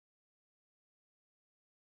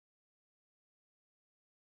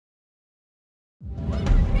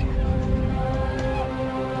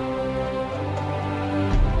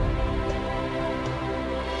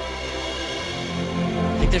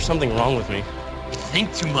think there's something wrong with me. You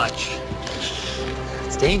think too much.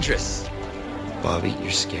 It's dangerous. Bobby,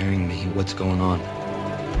 you're scaring me. What's going on?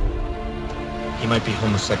 He might be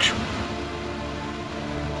homosexual.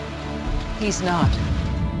 He's not.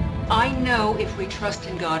 I know if we trust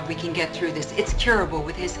in God, we can get through this. It's curable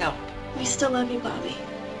with his help. We still love you, Bobby.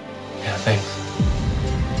 Yeah, thanks.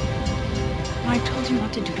 I told you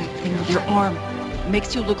not to do that thing with your arm. It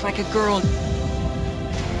makes you look like a girl.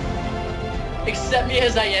 Accept me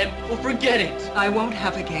as I am, or forget it. I won't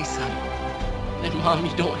have a gay son. And Mom,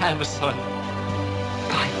 you don't have a son.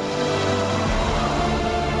 Bye.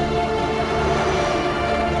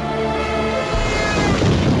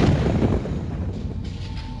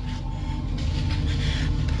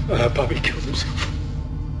 Bobby killed himself.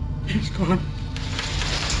 He's gone.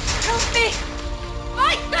 Help me!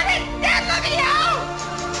 I couldn't let me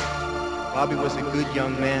out! Bobby was a good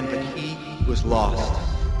young man, but he was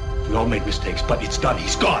lost. We all made mistakes, but it's done.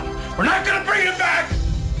 He's gone. We're not gonna bring him back!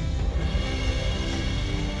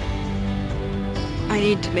 I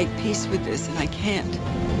need to make peace with this, and I can't.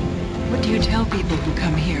 What do you tell people who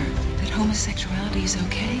come here? That homosexuality is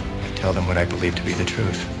okay? I tell them what I believe to be the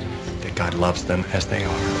truth, that God loves them as they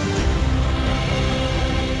are.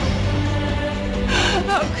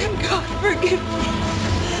 How can God forgive me?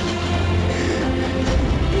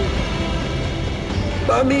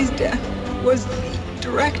 Bobby's death was the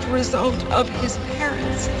direct result of his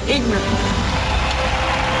parents' ignorance.